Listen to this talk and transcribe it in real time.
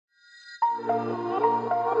You're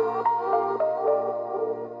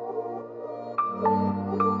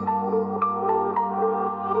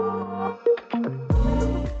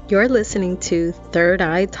listening to Third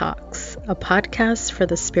Eye Talks, a podcast for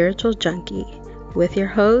the spiritual junkie, with your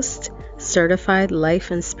host, certified life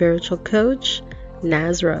and spiritual coach,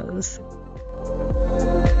 Naz Rose.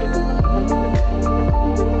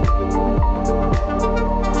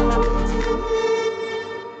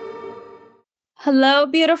 Hello,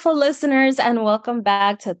 beautiful listeners, and welcome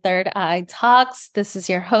back to Third Eye Talks. This is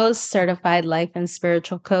your host, certified life and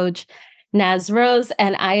spiritual coach, Naz Rose,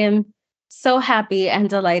 and I am so happy and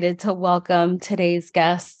delighted to welcome today's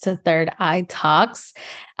guest to Third Eye Talks.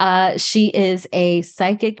 She is a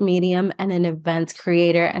psychic medium and an event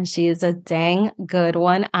creator, and she is a dang good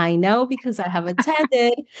one. I know because I have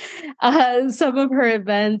attended some of her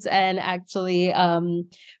events and actually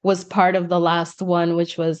was part of the last one,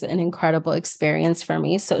 which was an incredible experience for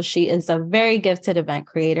me. So she is a very gifted event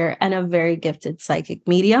creator and a very gifted psychic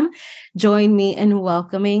medium. Join me in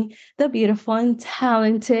welcoming the beautiful and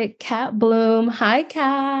talented Kat Blume. Hi,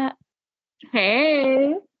 Kat.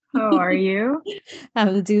 Hey, how are you?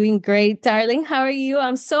 I'm doing great, darling. How are you?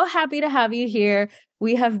 I'm so happy to have you here.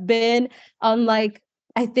 We have been on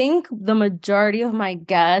I think the majority of my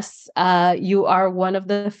guests, you are one of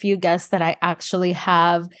the few guests that I actually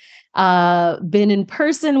have been in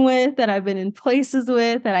person with, that I've been in places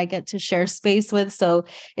with, that I get to share space with. So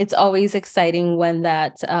it's always exciting when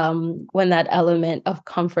that element of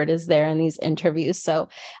comfort is there in these interviews. So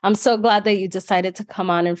I'm so glad that you decided to come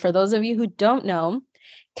on. And for those of you who don't know,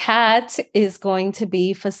 Kat is going to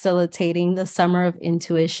be facilitating the Summer of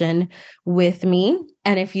Intuition with me.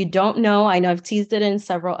 And if you don't know, I know I've teased it in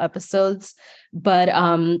several episodes, but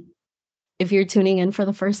if you're tuning in for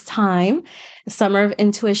the first time, Summer of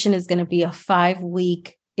Intuition is going to be a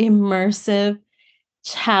 5-week immersive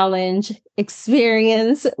challenge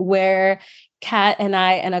experience where Kat and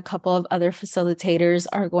I and a couple of other facilitators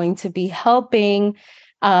are going to be helping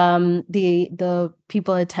the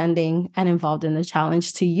people attending and involved in the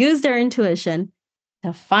challenge to use their intuition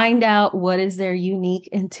to find out what is their unique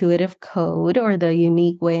intuitive code or the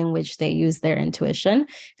unique way in which they use their intuition,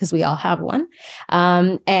 because we all have one.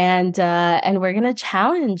 And we're going to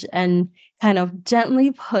challenge and kind of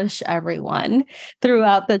gently push everyone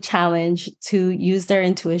throughout the challenge to use their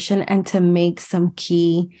intuition and to make some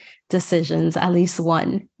key decisions, at least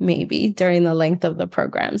one, maybe, during the length of the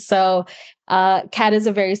program. So Kat is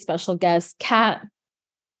a very special guest. Kat,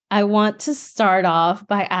 I want to start off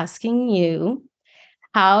by asking you,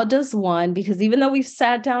 how does one, because even though we've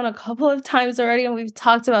sat down a couple of times already and we've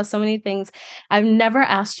talked about so many things, I've never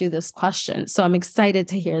asked you this question. So I'm excited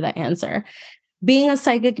to hear the answer. Being a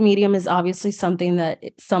psychic medium is obviously something that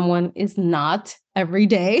someone is not every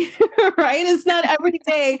day, right? It's not every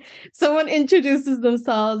day someone introduces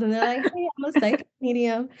themselves and they're like, hey, I'm a psychic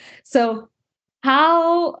medium. So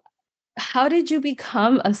how did you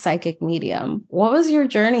become a psychic medium? What was your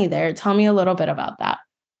journey there? Tell me a little bit about that.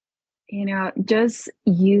 Just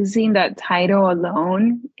using that title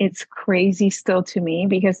alone, it's crazy still to me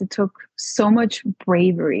because it took so much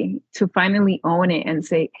bravery to finally own it and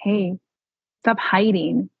say, hey, stop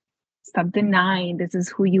hiding, stop denying this is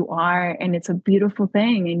who you are. And it's a beautiful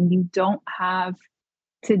thing. And you don't have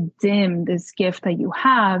to dim this gift that you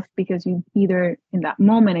have because you either in that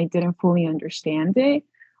moment, I didn't fully understand it,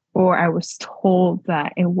 or I was told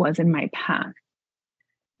that it wasn't my path.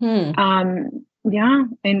 Yeah.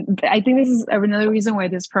 And I think this is another reason why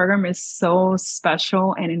this program is so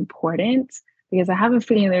special and important, because I have a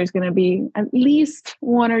feeling there's going to be at least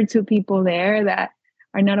one or two people there that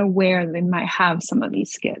are not aware they might have some of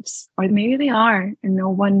these gifts, or maybe they are and no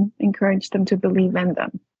one encouraged them to believe in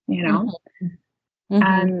them,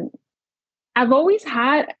 And I've always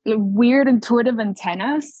had weird intuitive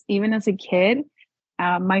antennas, even as a kid.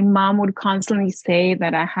 My mom would constantly say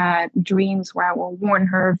that I had dreams where I would warn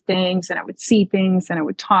her of things and I would see things and I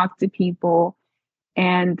would talk to people.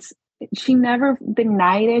 And she never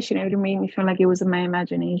denied it. She never made me feel like it was in my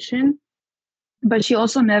imagination. But she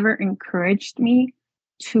also never encouraged me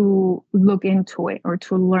to look into it or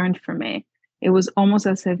to learn from it. It was almost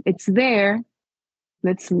as if it's there.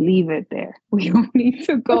 Let's leave it there. We don't need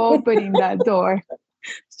to go opening that door.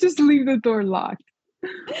 Just leave the door locked.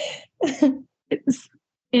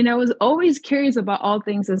 And I was always curious about all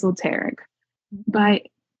things esoteric, but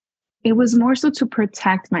it was more so to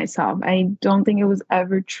protect myself. I don't think it was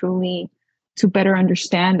ever truly to better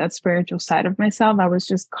understand that spiritual side of myself. I was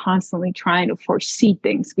just constantly trying to foresee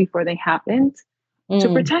things before they happened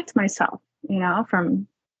to protect myself, from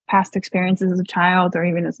past experiences as a child or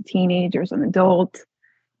even as a teenager, as an adult.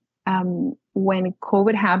 When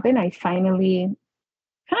COVID happened, I finally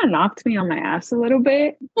kind of knocked me on my ass a little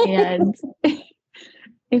bit. And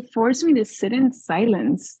it forced me to sit in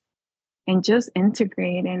silence and just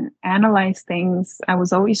integrate and analyze things I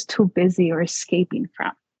was always too busy or escaping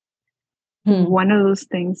from. One of those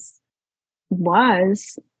things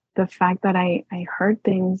was the fact that I heard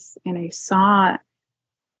things and I saw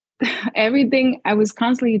everything. I was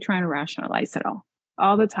constantly trying to rationalize it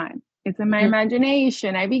all the time. It's in my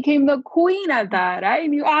imagination. I became the queen at that. I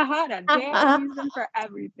knew I had a damn reason for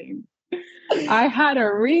everything. I had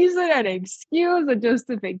a reason, an excuse, a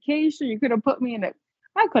justification. You could have put me in it.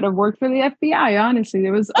 I could have worked for the FBI, honestly.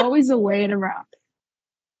 There was always a way around.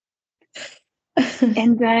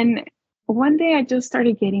 And then one day I just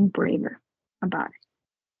started getting braver about it.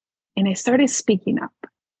 And I started speaking up.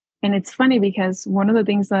 And it's funny because one of the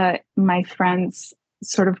things that my friends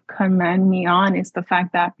sort of commend me on is the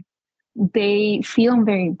fact that they feel I'm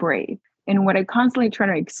very brave. And what I constantly try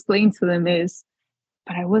to explain to them is,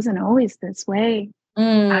 but I wasn't always this way.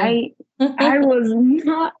 I was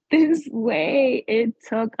not this way. It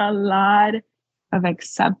took a lot of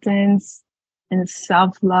acceptance and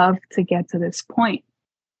self-love to get to this point.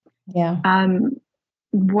 Yeah.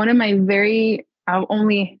 One of my I'll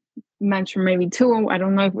only mention maybe two. I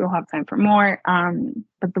don't know if we'll have time for more.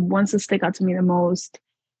 But the ones that stick out to me the most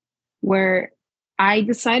where I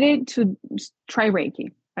decided to try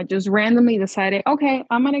Reiki. I just randomly decided, okay,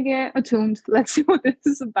 I'm going to get attuned. Let's see what this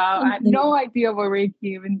is about. I had no idea what Reiki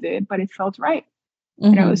even did, but it felt right.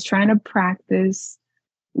 And I was trying to practice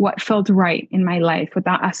what felt right in my life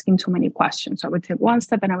without asking too many questions. So I would take one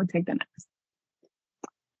step and I would take the next.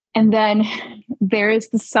 And then there is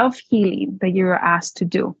the self-healing that you're asked to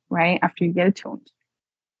do, right? After you get attuned.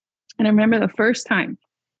 And I remember the first time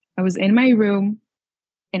I was in my room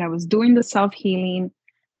and I was doing the self-healing.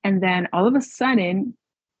 And then all of a sudden,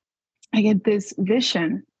 I get this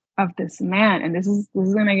vision of this man, and this is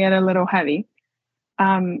going to get a little heavy,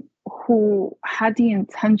 who had the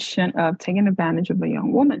intention of taking advantage of a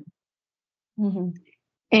young woman.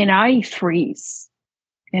 And I freeze.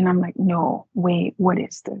 And I'm like, no, wait, what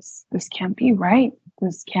is this? This can't be right.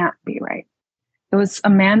 This can't be right. It was a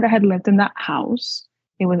man that had lived in that house.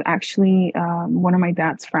 It was actually one of my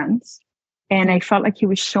dad's friends. And I felt like he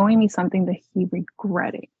was showing me something that he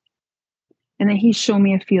regretted. And then he showed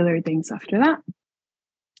me a few other things after that.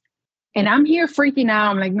 And I'm here freaking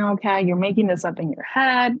out. I'm like, no, Kat, you're making this up in your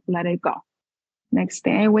head. Let it go. Next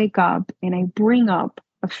day I wake up and I bring up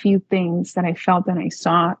a few things that I felt and I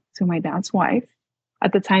saw to my dad's wife.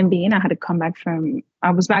 At the time being,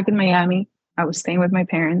 I was back in Miami. I was staying with my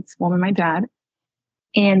parents, well, with my dad.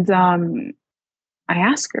 And I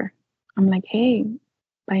asked her, I'm like, hey,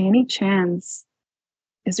 by any chance,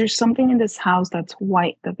 is there something in this house that's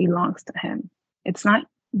white that belongs to him? It's not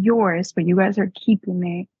yours, but you guys are keeping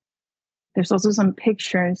it. There's also some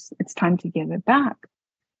pictures. It's time to give it back.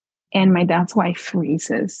 And my dad's wife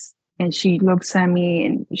freezes and she looks at me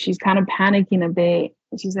and she's kind of panicking a bit.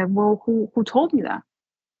 And she's like, well, who told you that?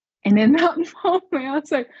 And in that moment, I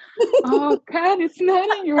was like, oh, Kat, it's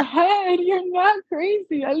not in your head. You're not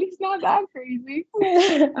crazy. At least not that crazy.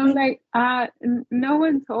 I'm like, no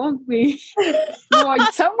one told me.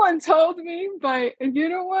 Well, someone told me, but you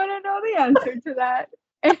don't want to know the answer to that.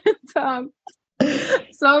 And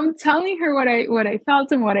so I'm telling her what I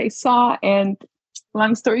felt and what I saw. And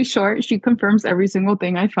long story short, she confirms every single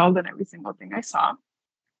thing I felt and every single thing I saw.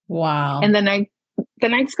 Wow. And then the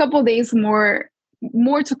next couple of days, more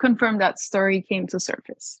to confirm that story came to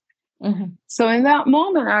surface. So in that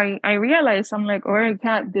moment, I realized, I'm like, all right,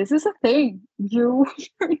 Kat, this is a thing. You're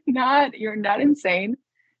not insane.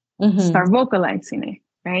 Start vocalizing it,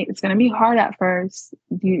 right? It's going to be hard at first.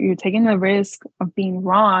 You're taking the risk of being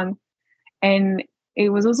wrong. And it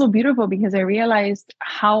was also beautiful because I realized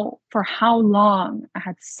for how long I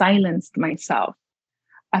had silenced myself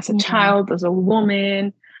as a child, as a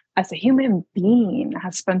woman, as a human being. I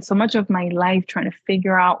had spent so much of my life trying to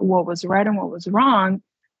figure out what was right and what was wrong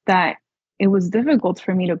that it was difficult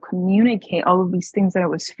for me to communicate all of these things that I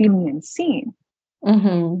was feeling and seeing.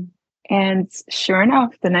 And sure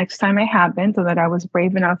enough, the next time it happened, so that I was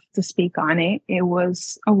brave enough to speak on it, it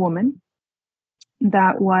was a woman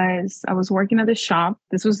I was working at the shop.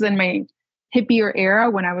 This was in my hippier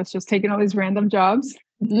era when I was just taking all these random jobs.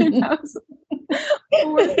 I was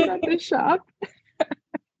working at the shop.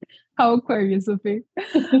 How Aquarius of me.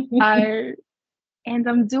 I'm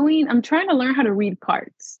trying to learn how to read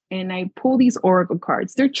cards. And I pull these oracle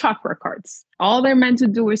cards. They're chakra cards. All they're meant to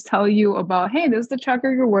do is tell you about, hey, this is the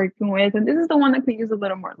chakra you're working with. And this is the one that can use a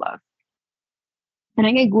little more love. And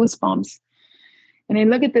I get goosebumps. And I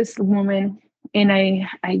look at this woman And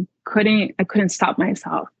I couldn't stop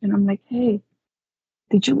myself. And I'm like, hey,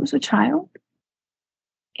 did you lose a child?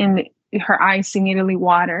 And her eyes immediately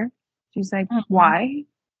water. She's like, Mhm. why?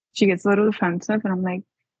 She gets a little defensive. And I'm like,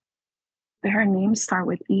 her names start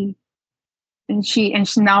with E.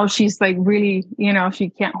 Now she's like really, she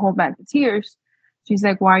can't hold back the tears. She's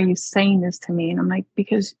like, why are you saying this to me? And I'm like,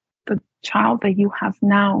 because the child that you have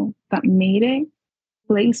now that made it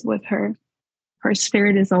plays with her. Her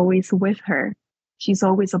spirit is always with her. She's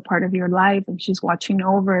always a part of your life, and she's watching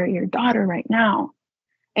over your daughter right now.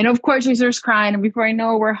 And of course, she starts crying. And before I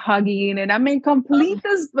know, we're hugging. And I'm in complete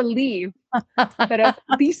disbelief that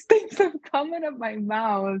these things are coming out of my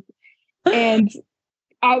mouth. And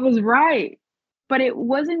I was right. But it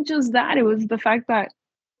wasn't just that. It was the fact that,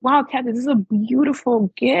 wow, Kat, this is a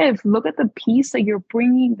beautiful gift. Look at the peace that you're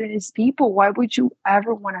bringing to these people. Why would you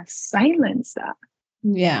ever want to silence that?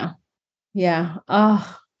 Yeah. Yeah.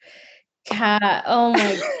 Oh, Kat. Oh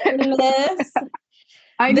my goodness.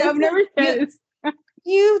 I know This I've is never you. said this.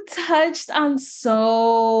 You touched on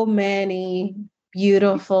so many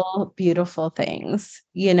beautiful, beautiful things,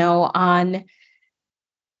 on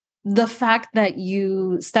the fact that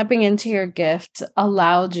you stepping into your gift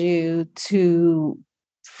allowed you to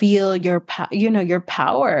feel your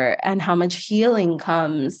power and how much healing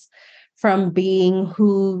comes from being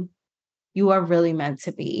who you are really meant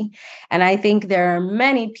to be. And I think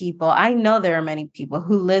I know there are many people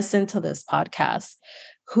who listen to this podcast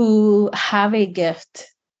who have a gift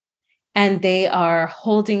and they are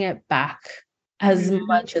holding it back as Mhm.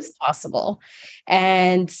 much as possible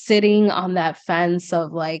and sitting on that fence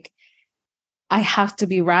of like, I have to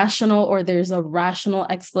be rational, or there's a rational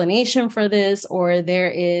explanation for this, or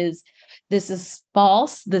this is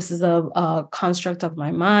false. This is a construct of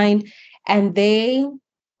my mind. And they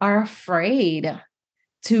are afraid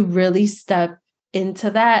to really step into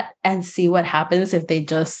that and see what happens if they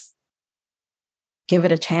just give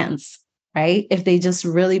it a chance, right? If they just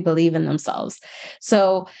really believe in themselves.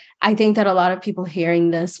 So I think that a lot of people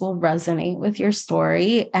hearing this will resonate with your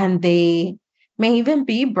story, and they may even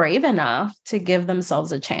be brave enough to give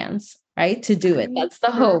themselves a chance, right? To do it. I That's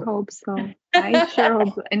the sure hope. hope so. I sure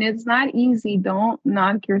hope so. And it's not easy. Don't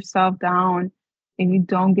knock yourself down if you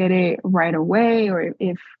don't get it right away, or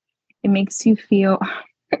if it makes you feel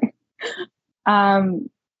um,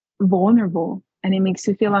 vulnerable and it makes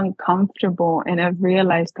you feel uncomfortable. And I've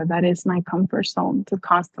realized that that is my comfort zone, to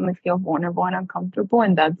constantly feel vulnerable and uncomfortable.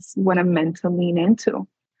 And that's what I'm meant to lean into.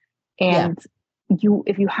 Yeah. And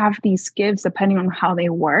if you have these gifts, depending on how they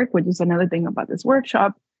work, which is another thing about this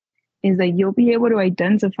workshop, is that you'll be able to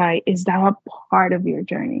identify, is that a part of your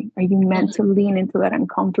journey? Are you meant to lean into that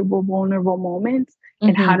uncomfortable, vulnerable moment?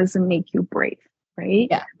 And how Mhm. does it make you brave? Right?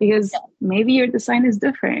 Yeah. Because maybe your design is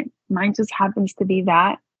different. Mine just happens to be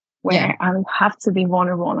that, Yeah. where I have to be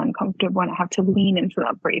vulnerable and uncomfortable, and I have to lean into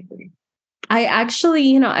that bravery. I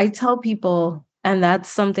actually, I tell people, and that's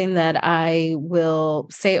something that I will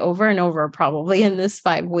say over and over, probably in this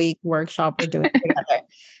 5-week workshop we're doing together.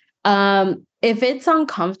 If it's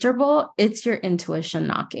uncomfortable, it's your intuition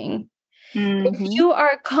knocking. If Mm-hmm. you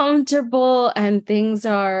are comfortable and things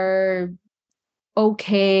are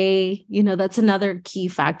okay, that's another key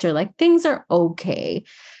factor. Like things are okay,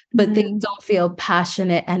 but things Mm-hmm. don't feel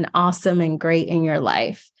passionate and awesome and great in your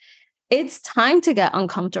life. It's time to get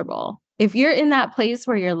uncomfortable. If you're in that place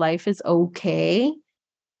where your life is okay,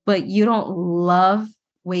 but you don't love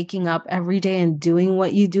waking up every day and doing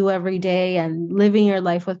what you do every day and living your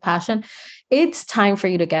life with passion, it's time for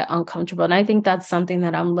you to get uncomfortable. And I think that's something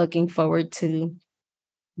that I'm looking forward to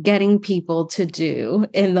getting people to do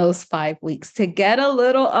in those 5 weeks, to get a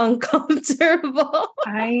little uncomfortable.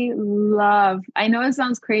 I know it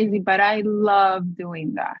sounds crazy, but I love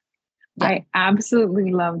doing that. Yeah. I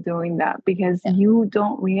absolutely love doing that, because Yeah. you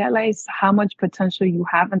don't realize how much potential you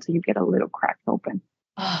have until you get a little crack open,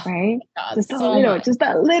 Oh right? my God, so Just much.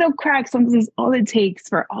 that little crack. Sometimes is all it takes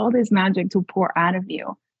for all this magic to pour out of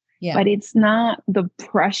you. Yeah. But it's not the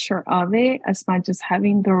pressure of it as much as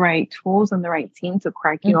having the right tools and the right team to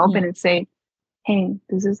crack you Mhm. open and say, hey,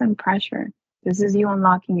 this isn't pressure. This is you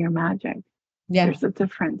unlocking your magic. Yeah. There's a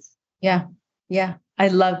difference. Yeah. Yeah. I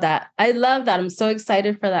love that. I love that. I'm so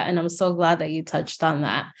excited for that. And I'm so glad that you touched on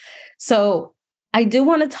that. So I do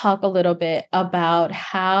want to talk a little bit about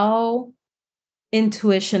how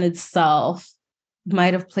intuition itself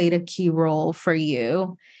might have played a key role for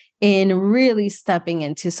you in really stepping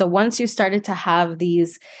into. So once you started to have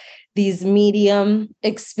these medium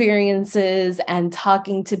experiences and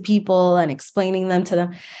talking to people and explaining them to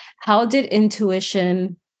them, how did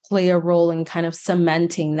intuition play a role in kind of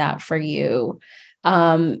cementing that for you,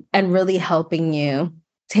 and really helping you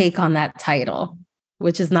take on that title,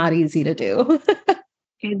 which is not easy to do.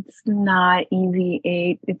 It's not easy.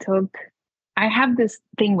 It took, I have this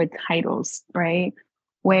thing with titles, right?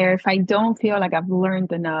 Where if I don't feel like I've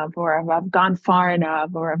learned enough or if I've gone far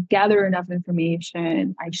enough or I've gathered enough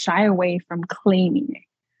information, I shy away from claiming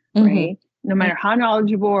it, Mhm. right? No matter how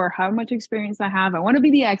knowledgeable or how much experience I have, I want to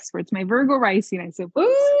be the expert. It's my Virgo rising, I suppose.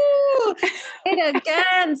 Ooh,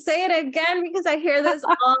 say it again, because I hear this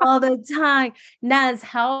all the time. Naz,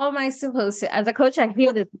 how am I supposed to, as a coach, I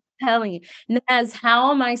hear this telling you, Naz,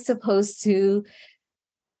 how am I supposed to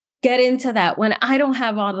get into that when I don't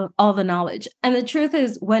have all the knowledge? And the truth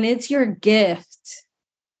is, when it's your gift,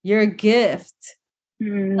 the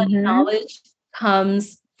Mm-hmm. knowledge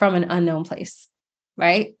comes from an unknown place,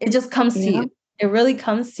 right? It just comes to Yeah, you. It really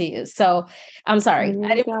comes to you. So I'm it sorry. I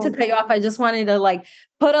really didn't mean does. to cut you off. I just wanted to like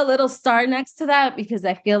put a little star next to that because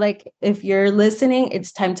I feel like if you're listening,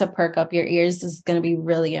 it's time to perk up your ears. This is going to be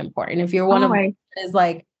really important. If you're one Oh, of is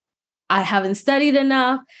like, I haven't studied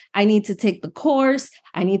enough. I need to take the course.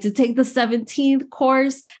 I need to take the 17th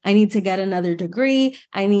course. I need to get another degree.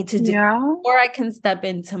 I need to do, yeah. or I can step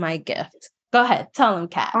into my gift. Go ahead. Tell them,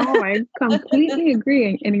 Kat. Oh, I completely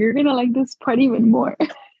agree. And you're gonna like this part even more.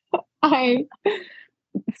 I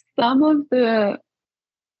some of the,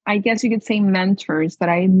 I guess you could say, mentors that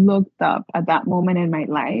I looked up at that moment in my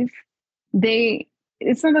life, they,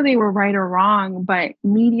 it's not that they were right or wrong, but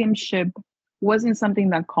mediumship wasn't something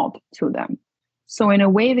that called to them. So in a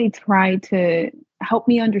way, they tried to help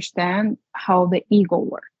me understand how the ego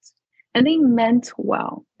works. And they meant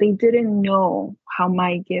well. They didn't know how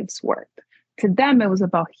my gifts worked. To them, it was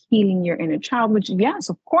about healing your inner child, which, yes,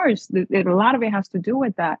 of course, a lot of it has to do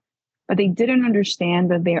with that. But they didn't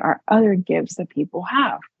understand that there are other gifts that people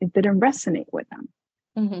have. It didn't resonate with them.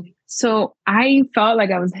 Mhm. So I felt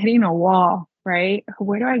like I was hitting a wall, right?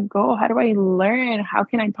 Where do I go? How do I learn? How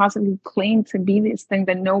can I possibly claim to be this thing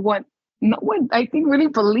that no one I think really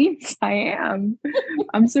believes I am?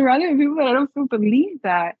 I'm surrounded with people that I don't feel believe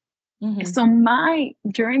that. Mhm. So my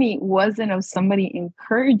journey wasn't of somebody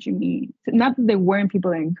encouraging me. Not that there weren't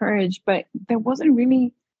people that encouraged, but there wasn't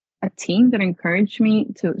really a team that encouraged me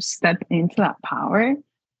to step into that power.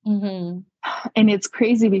 Mhm. And it's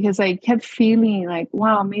crazy because I kept feeling like,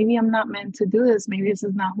 wow, maybe I'm not meant to do this. Maybe this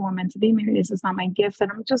is not who I'm meant to be. Maybe this is not my gift.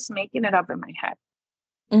 And I'm just making it up in my head.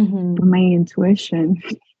 But Mhm. my intuition,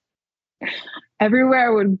 everywhere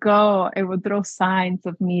I would go, it would throw signs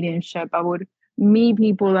of mediumship. I would meet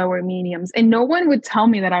people that were mediums, and no one would tell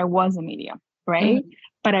me that I was a medium, right? Mhm.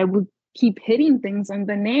 But I would keep hitting things on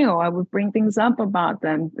the nail. I would bring things up about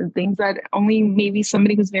them, things that only maybe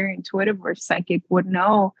somebody who's very intuitive or psychic would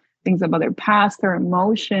know, things about their past, their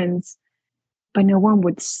emotions, but no one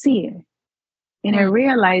would see it. And I Mhm.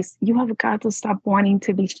 realized you have got to stop wanting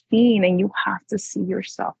to be seen and you have to see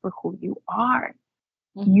yourself for who you are.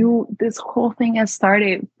 Mhm. This whole thing has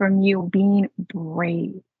started from you being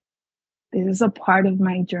brave. This is a part of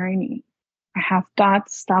my journey. I have got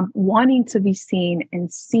to stop wanting to be seen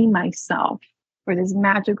and see myself for this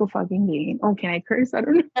magical fucking being. Oh, can I curse? I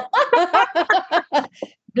don't know.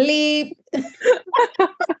 Bleep.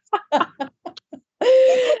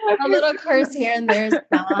 A little curse here and there is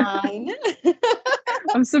fine.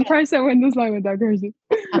 I'm surprised I went this long without cursing.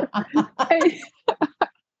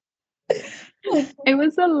 It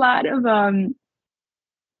was a lot of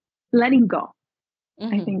letting go. I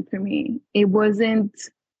Mhm. think for me, it wasn't.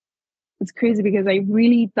 It's crazy because I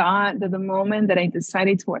really thought that the moment that I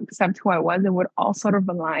decided to accept who I was, it would all sort of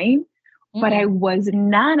align. But I Mhm. was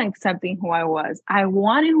not accepting who I was. I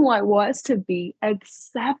wanted who I was to be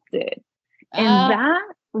accepted. And Ah. that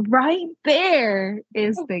right there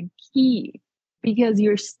is the key because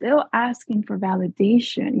you're still asking for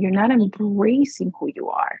validation. You're not embracing who you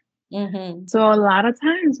are. Mhm. So a lot of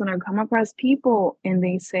times when I come across people and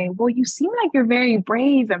they say, well, you seem like you're very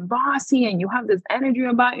brave and bossy and you have this energy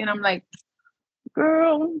about you. And I'm like,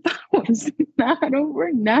 girl, that was not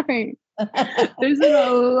overnight. There's been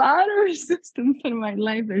a lot of resistance in my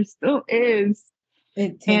life. There still is.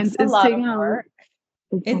 It takes And a it's lot taking of work.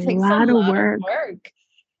 it's a It takes a lot of lot of work. work.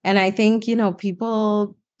 And I think,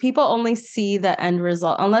 people only see the end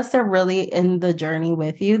result unless they're really in the journey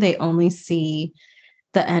with you. They only see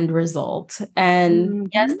the end result. And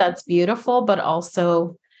yes, Mm-hmm. that's beautiful, but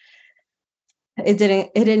also it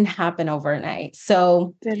didn't happen overnight.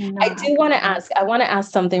 So Did I not do happen want to overnight. ask, I want to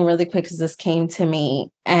ask something really quick because this came to me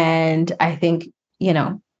and I think,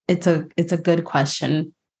 it's a good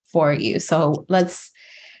question for you. So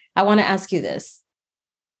I want to ask you this.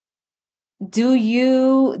 Do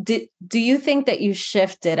you think that you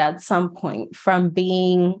shifted at some point from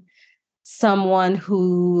being someone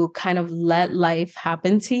who kind of let life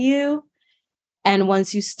happen to you? And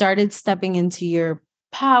once you started stepping into your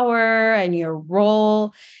power and your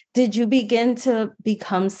role, did you begin to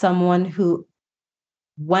become someone who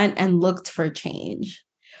went and looked for change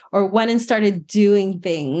or went and started doing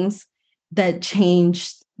things that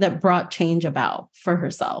changed, that brought change about for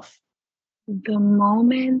herself? The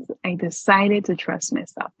moment I decided to trust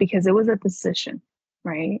myself, because it was a decision,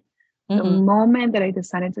 right? The Mhm. moment that I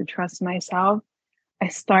decided to trust myself,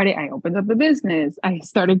 I opened up a business. I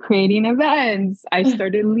started creating events. I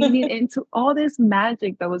started leaning into all this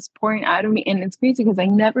magic that was pouring out of me. And it's crazy because I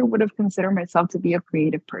never would have considered myself to be a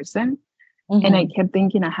creative person. And I Mhm. kept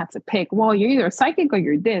thinking I had to pick, well, you're either psychic or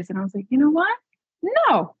you're this. And I was like, you know what?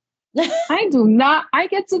 No, I do not. I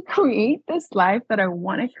get to create this life that I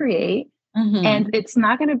want to create. And Mhm. it's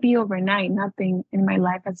not going to be overnight. Nothing in my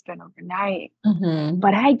life has been overnight, Mhm.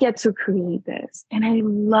 but I get to create this. And I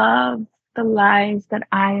love the lives that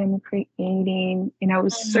I am creating. And I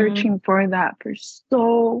was Mhm. searching for that for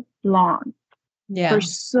so long. For Yeah.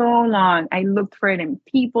 so long. I looked for it in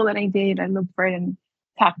people that I did. I looked for it in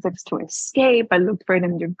tactics to escape. I looked for it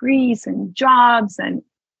in degrees and jobs. And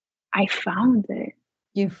I found it.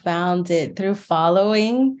 You found it through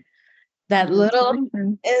following that My little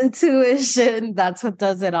intuition. intuition. That's what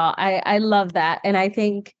does it all. I love that. And I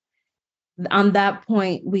think on that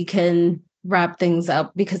point, we can wrap things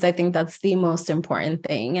up because I think that's the most important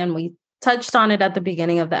thing. And we touched on it at the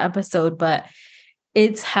beginning of the episode, but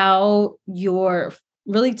it's how you're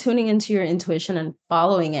really tuning into your intuition and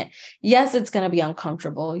following it. Yes, it's going to be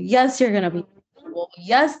uncomfortable. Yes, you're going to be uncomfortable.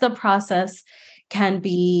 Yes, the process can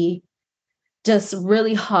be just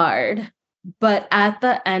really hard. But at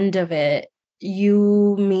the end of it,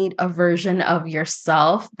 you meet a version of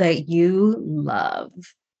yourself that you love.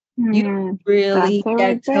 You That's really it right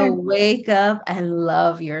get to there. wake up and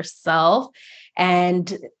love yourself.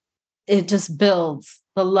 And it just builds.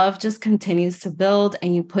 The love just continues to build,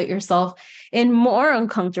 and you put yourself in more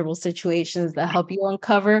uncomfortable situations that help you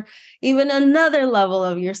uncover even another level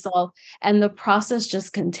of yourself. And the process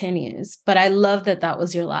just continues. But I love that that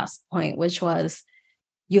was your last point, which was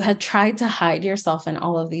you had tried to hide yourself in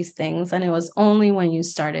all of these things. And it was only when you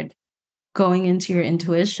started going into your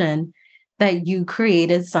intuition that you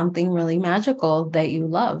created something really magical that you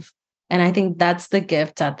love. And I think that's the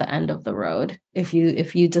gift at the end of the road. If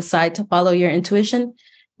you decide to follow your intuition,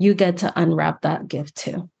 you get to unwrap that gift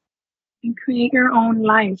too. And create your own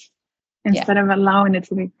life Yeah. instead of allowing it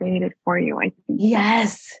to be created for you, I think.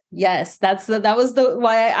 Yes. Yes. That was the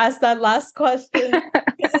why I asked that last question.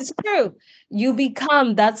 Because it's true. You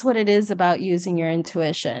become, that's what it is about using your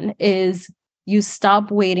intuition, is you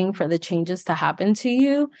stop waiting for the changes to happen to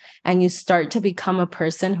you and you start to become a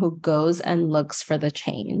person who goes and looks for the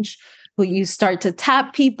change. Who you start to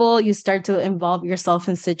tap people, you start to involve yourself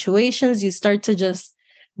in situations, you start to just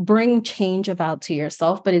bring change about to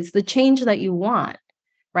yourself, but it's the change that you want,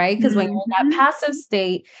 right? Because when you're in that Mm-hmm. passive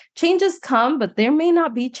state, changes come, but there may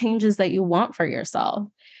not be changes that you want for yourself.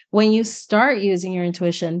 When you start using your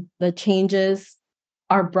intuition, the changes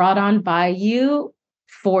are brought on by you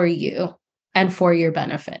for you and for your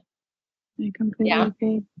benefit. I completely Yeah.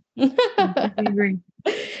 agree. Completely agree.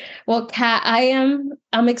 Well, Kat, I'm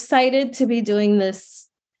excited to be doing this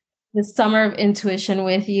summer of intuition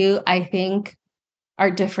with you. I think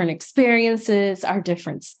our different experiences, our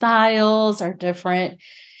different styles, our different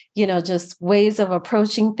just ways of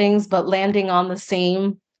approaching things, but landing on the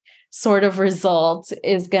same sort of result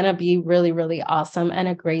is going to be really, really awesome and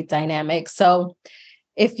a great dynamic. So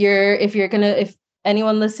if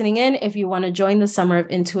anyone listening in, if you want to join the Summer of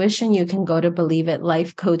Intuition, you can go to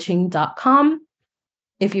believeitLifeCoaching.com.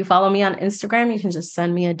 If you follow me on Instagram, you can just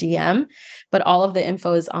send me a DM, but all of the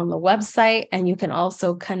info is on the website. And you can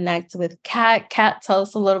also connect with Kat. Kat, tell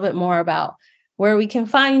us a little bit more about where we can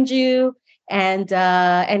find you and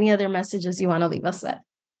any other messages you want to leave us with.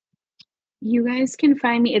 You guys can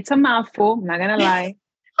find me. It's a mouthful, I'm not gonna lie.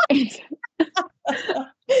 It's,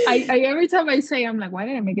 I every time I say, I'm like, why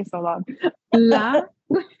did I make it so long? La,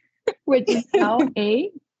 which is LA,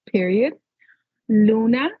 period.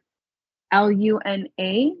 Luna,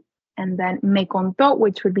 LUNA, and then me contó,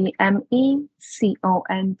 which would be MECONTO.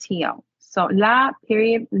 So la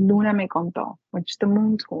period Luna me contó, which the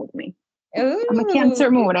moon told me. I'm a Ooh. Cancer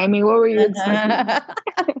moon. I mean, what were you expecting?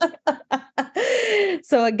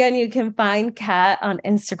 So again, you can find Kat on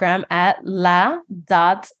Instagram at la.luna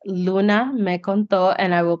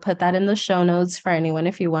and I will put that in the show notes for anyone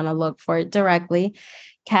if you want to look for it directly.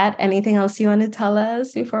 Kat, anything else you want to tell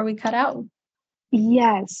us before we cut out?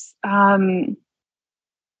 Yes. I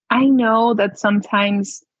know that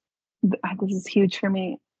sometimes this is huge for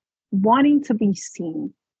me. wanting to be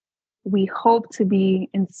seen. We hope to be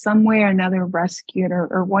in some way or another rescued,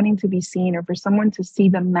 or wanting to be seen, or for someone to see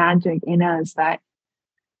the magic in us that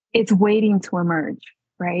it's waiting to emerge,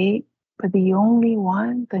 right? But the only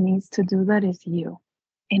one that needs to do that is you.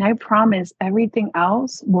 And I promise everything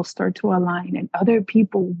else will start to align and other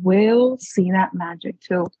people will see that magic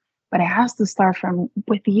too. But it has to start from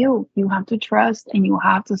with you. You have to trust and you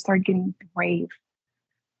have to start getting brave.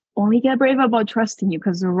 Only get brave about trusting you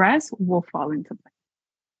because the rest will fall into place.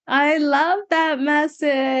 I love that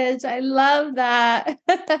message. I love that.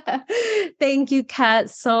 Thank you, Kat,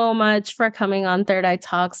 so much for coming on Third Eye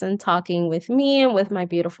Talks and talking with me and with my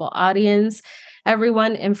beautiful audience.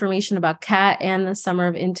 Everyone, information about Kat and the Summer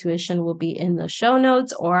of Intuition will be in the show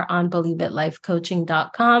notes or on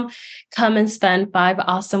believeitLifecoaching.com. Come and spend 5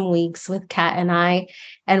 awesome weeks with Kat and I,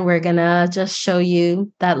 and we're going to just show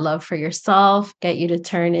you that love for yourself, get you to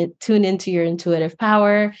tune into your intuitive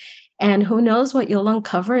power. And who knows what you'll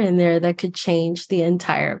uncover in there that could change the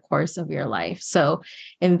entire course of your life. So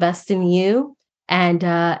invest in you and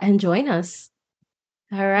join us.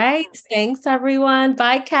 All right. Thanks, everyone.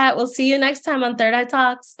 Bye, Kat. We'll see you next time on Third Eye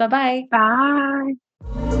Talks. Bye-bye. Bye.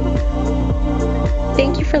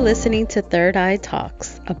 Thank you for listening to Third Eye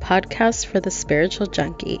Talks, a podcast for the spiritual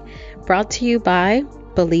junkie, brought to you by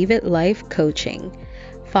Believe It Life Coaching.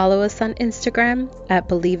 Follow us on Instagram at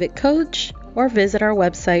Believe It Coach, or visit our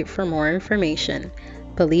website for more information,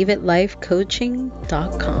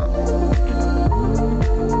 believeitLifecoaching.com.